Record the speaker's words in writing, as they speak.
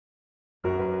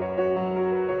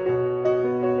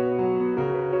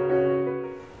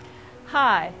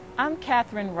Hi, I'm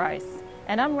Kathryn Rice,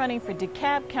 and I'm running for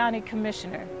DeKalb County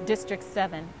Commissioner, District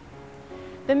 7.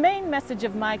 The main message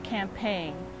of my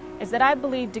campaign is that I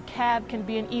believe DeKalb can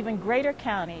be an even greater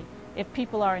county if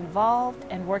people are involved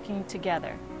and working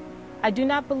together. I do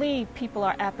not believe people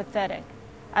are apathetic.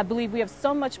 I believe we have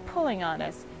so much pulling on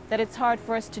us that it's hard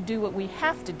for us to do what we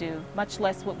have to do, much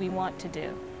less what we want to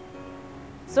do.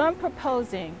 So I'm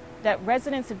proposing that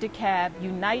residents of DeKalb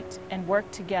unite and work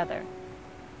together.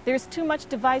 There's too much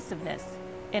divisiveness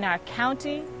in our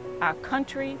county, our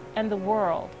country, and the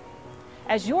world.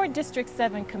 As your District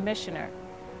 7 Commissioner,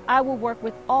 I will work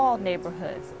with all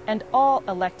neighborhoods and all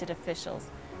elected officials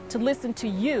to listen to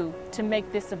you to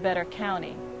make this a better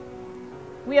county.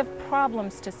 We have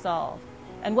problems to solve,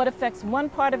 and what affects one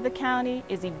part of the county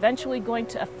is eventually going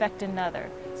to affect another,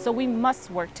 so we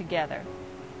must work together.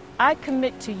 I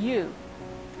commit to you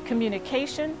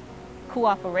communication,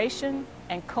 cooperation,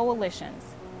 and coalitions.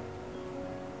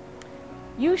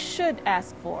 You should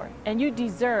ask for, and you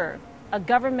deserve, a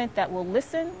government that will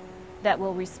listen, that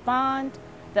will respond,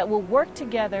 that will work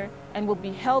together, and will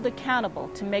be held accountable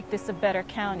to make this a better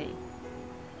county.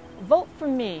 Vote for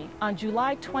me on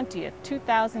July 20th,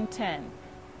 2010.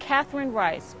 Kathryn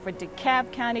Rice for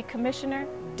DeKalb County Commissioner,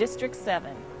 District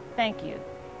 7. Thank you.